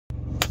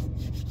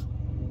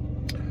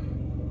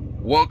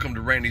Welcome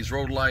to Randy's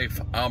Road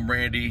Life. I'm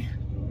Randy.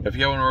 If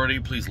you haven't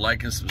already, please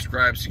like and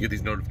subscribe so you get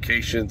these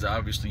notifications.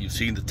 Obviously, you've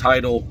seen the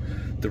title.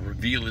 The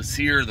reveal is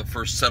here. The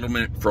first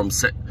settlement from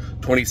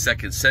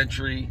 22nd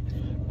century.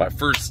 My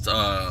first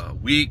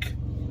week.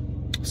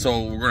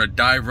 So we're going to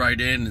dive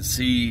right in and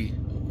see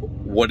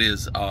what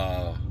is,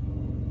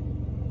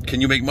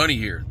 can you make money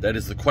here? That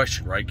is the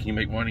question, right? Can you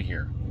make money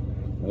here?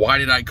 Why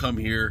did I come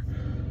here?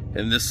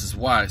 And this is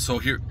why. So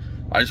here,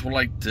 I just would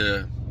like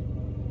to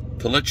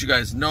let you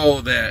guys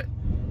know that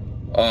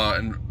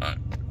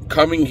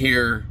coming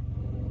here,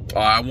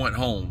 I went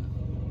home.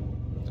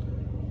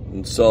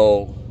 And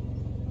so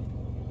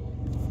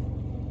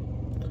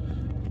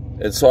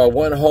I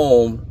went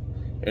home,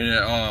 and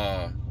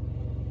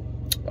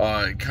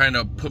it kind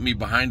of put me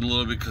behind a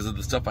little bit because of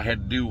the stuff I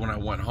had to do when I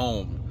went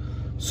home.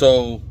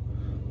 So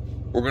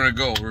we're gonna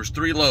go. There's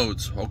 3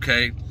 loads,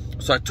 okay?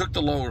 So I took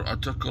a load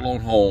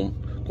home,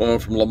 going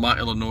from Lamont,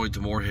 Illinois to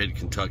Moorhead,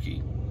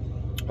 Kentucky.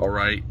 All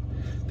right,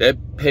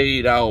 that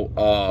paid out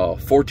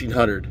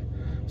 $1,400.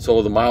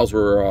 So the miles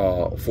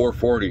were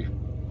 440.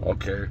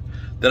 Okay.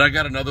 Then I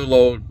got another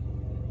load,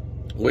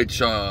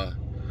 which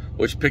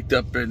picked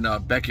up in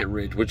Beckett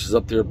Ridge, which is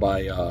up there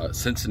by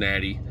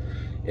Cincinnati,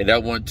 and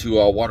that went to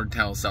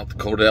Watertown, South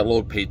Dakota. That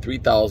load paid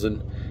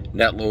 $3,000. And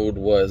that load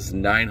was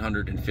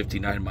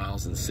 959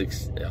 miles and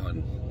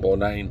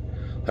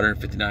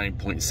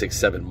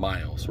 959.67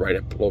 miles.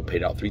 Right, that load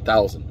paid out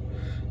 $3,000.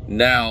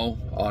 Now,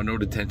 no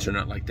detention,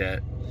 not like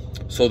that.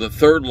 So the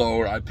third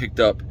load I picked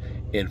up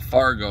in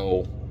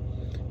Fargo,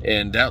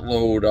 and that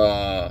load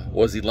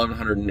was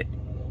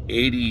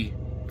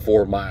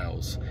 1,184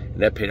 miles,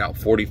 and that paid out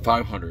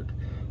 $4,500.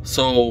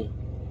 So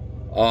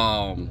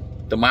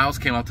the miles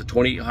came out to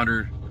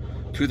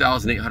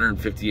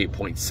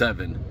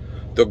 2,858.7.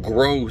 The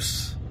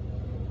gross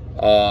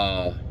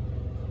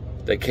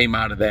that came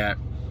out of that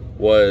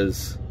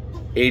was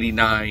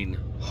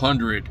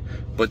 8,900,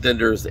 but then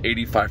there's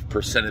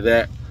 85% of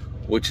that,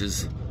 which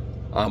is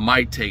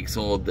my take.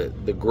 So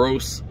the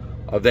gross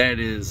of that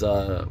is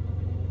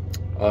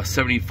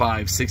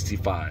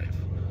 75.65.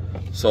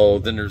 So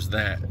then there's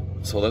that.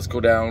 So let's go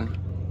down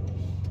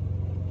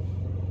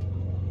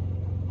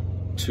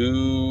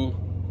to,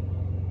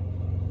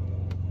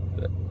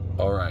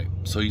 all right,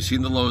 so you've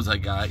seen the loads I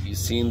got. You've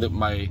seen that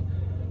my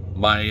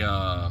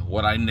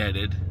what I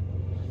netted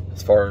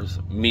as far as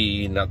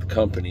me, not the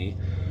company.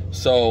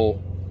 So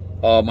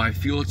my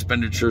fuel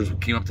expenditures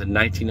came up to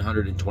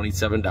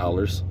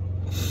 $1,927.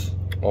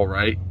 All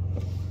right,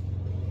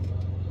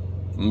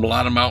 a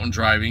lot of mountain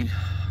driving,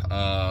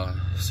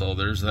 so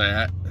there's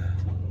that.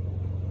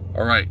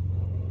 All right,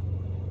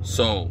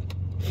 so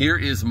here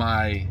is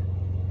my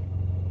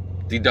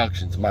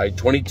deductions. My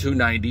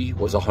 $22.90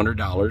 was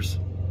 $100.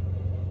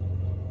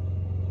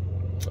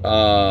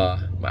 My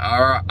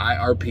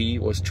IRP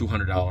was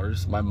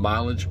 $200. My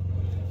mileage,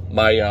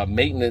 my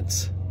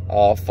maintenance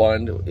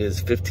fund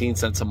is 15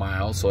 cents a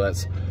mile, so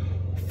that's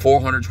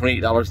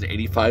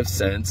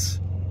 $428.85.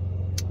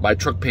 My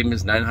truck payment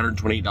is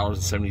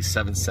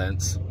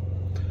 $928.77.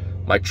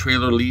 My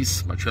trailer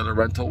lease, my trailer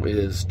rental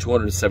is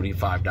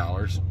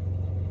 $275.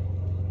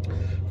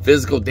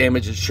 Physical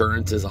damage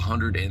insurance is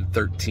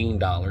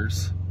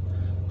 $113.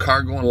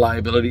 Cargo and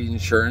liability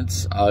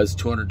insurance is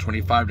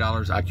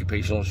 $225.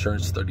 Occupational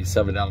insurance is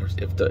 $37.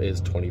 IFTA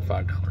is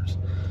 $25.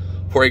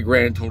 For a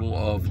grand total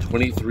of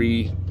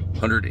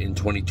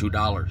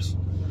 $2,322.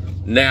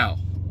 Now,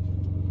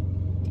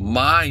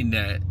 my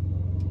net,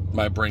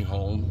 my bring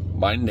home,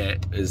 my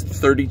net is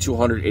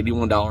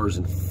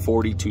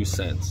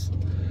 $3,281.42.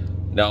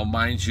 Now,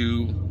 mind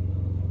you,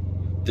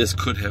 this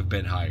could have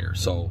been higher.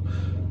 So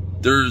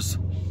there's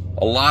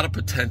a lot of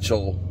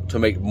potential to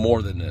make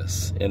more than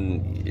this,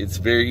 and it's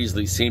very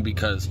easily seen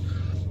because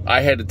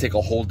I had to take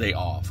a whole day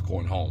off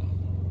going home,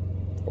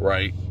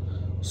 right?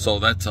 So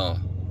that's a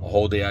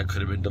whole day I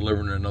could have been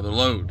delivering another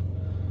load,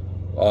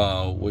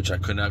 which I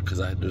could not because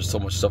there's so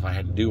much stuff I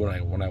had to do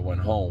when I went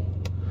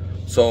home.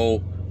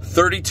 So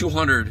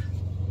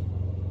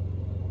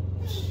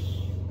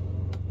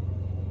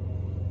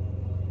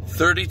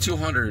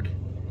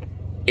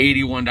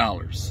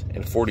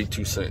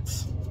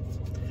 $3,281.42.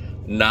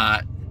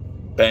 Not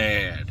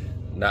bad,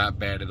 not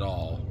bad at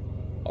all.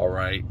 All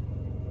right,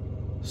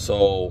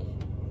 so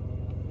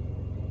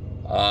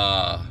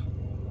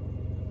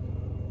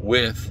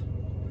with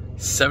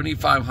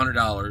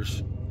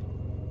 $7,500,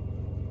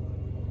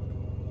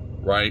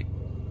 right,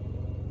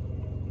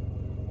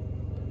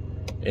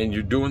 and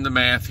you're doing the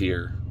math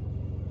here,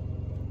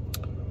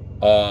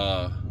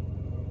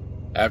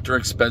 after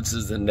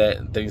expenses and net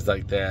and things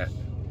like that,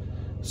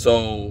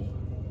 so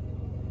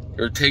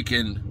you're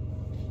taking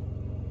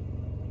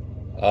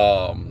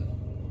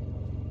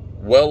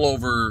well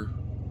over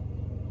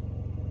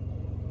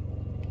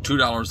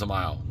 $2 a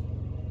mile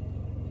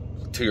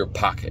to your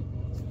pocket.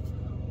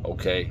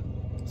 Okay,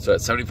 so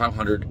at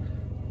 7,500,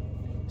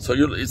 so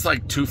it's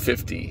like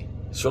 $250.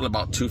 It's really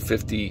about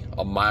 $250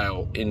 a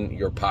mile in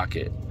your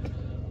pocket.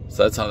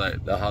 So that's how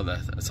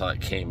that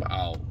came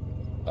out.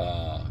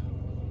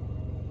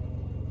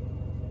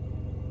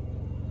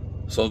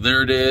 So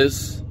there it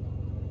is.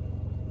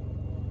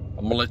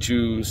 I'm gonna let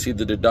you see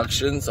the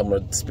deductions. I'm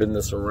gonna spin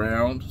this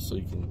around so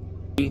you can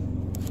see.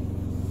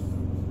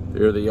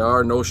 There they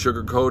are, no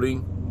sugar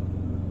coating,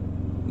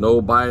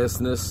 no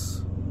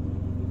biasness.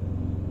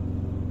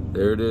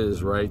 There it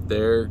is right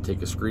there.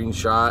 Take a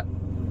screenshot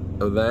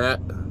of that.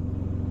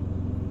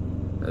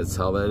 That's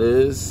how that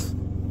is.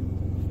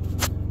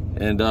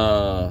 And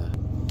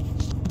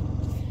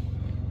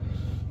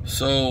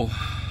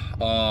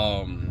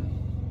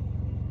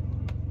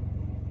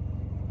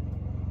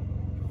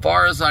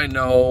far as I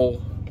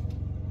know,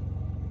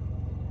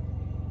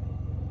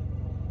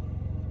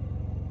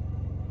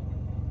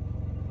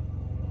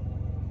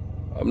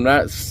 I'm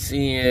not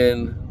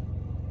seeing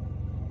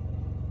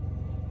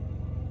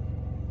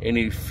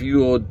any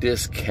fuel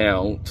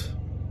discount.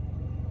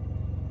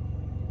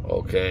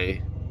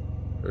 Okay,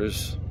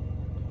 there's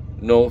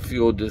no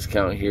fuel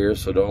discount here,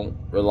 so don't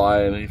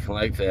rely on anything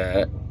like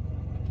that,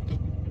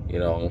 you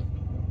know.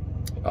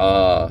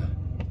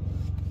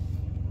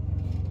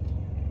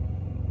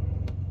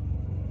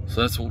 So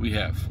that's what we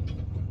have.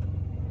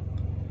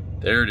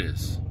 There it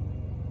is.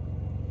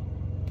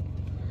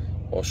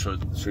 I'll show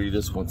you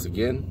this once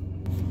again.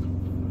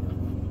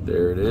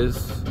 There it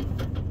is.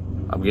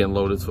 I'm getting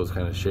loaded, so it's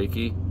kind of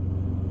shaky.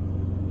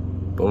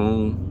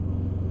 Boom.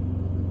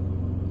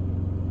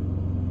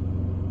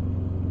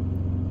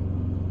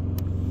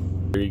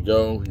 There you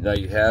go. Now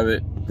you have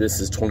it. This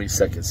is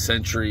 22nd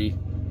Century.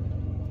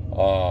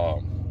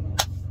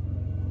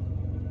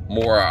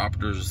 More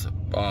operators,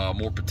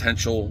 more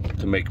potential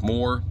to make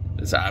more.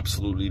 It's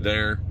absolutely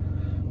there.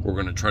 We're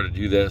going to try to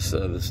do this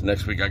this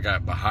next week. I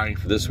got behind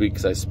for this week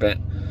because I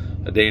spent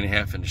a day and a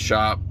half in the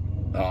shop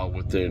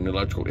with an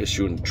electrical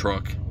issue in the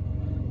truck,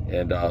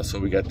 and so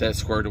we got that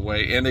squared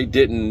away. And they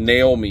didn't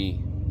nail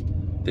me.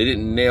 They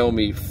didn't nail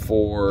me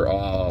for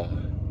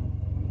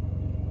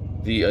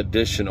the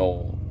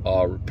additional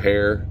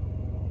repair.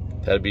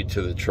 That'd be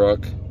to the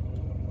truck.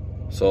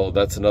 So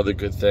that's another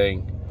good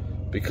thing,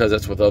 because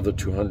that's what the other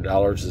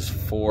 $200 is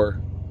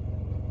for.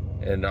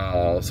 And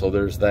so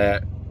there's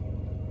that.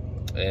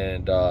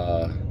 And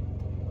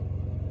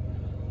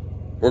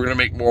we're gonna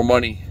make more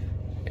money,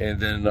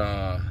 and then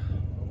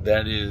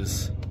that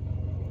is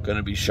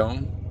gonna be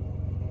shown.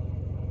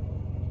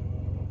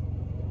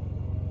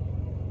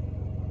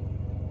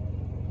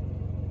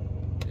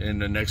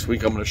 And the next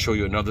week I'm gonna show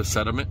you another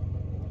settlement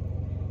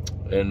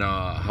and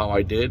how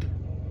I did.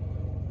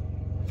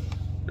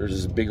 There's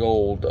this big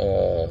old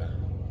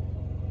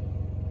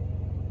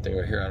thing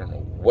right here. I don't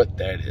know what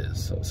that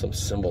is. Some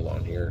symbol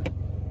on here.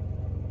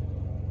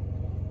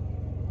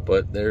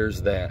 But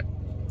there's that.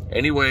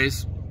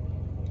 Anyways,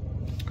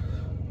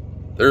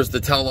 there's the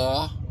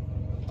tell-all.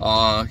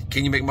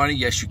 Can you make money?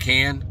 Yes, you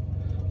can.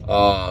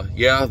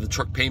 Yeah, the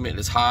truck payment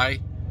is high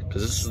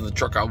because this is the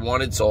truck I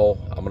wanted, so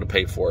I'm going to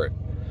pay for it.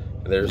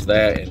 And there's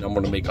that, and I'm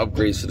going to make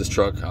upgrades to this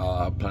truck.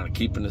 I plan on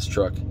keeping this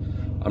truck.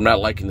 I'm not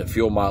liking the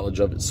fuel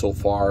mileage of it so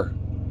far,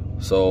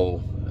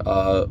 so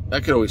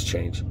that could always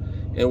change,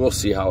 and we'll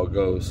see how it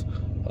goes.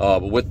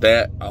 But with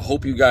that, I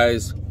hope you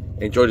guys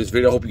enjoyed this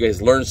video. I hope you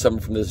guys learned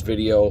something from this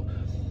video.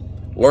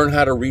 Learn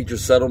how to read your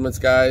settlements,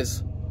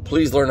 guys.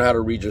 Please learn how to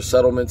read your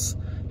settlements.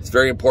 It's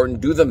very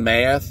important. Do the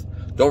math.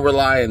 Don't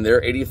rely on their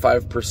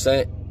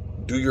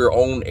 85%. Do your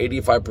own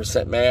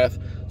 85% math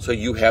so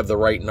you have the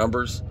right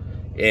numbers.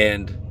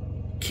 And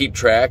keep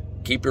track.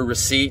 Keep your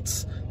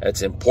receipts.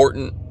 That's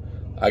important.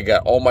 I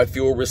got all my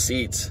fuel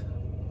receipts.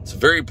 It's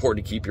very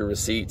important to keep your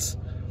receipts.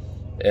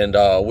 And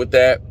with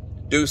that,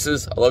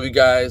 deuces. I love you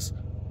guys.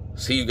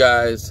 See you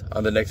guys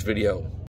on the next video.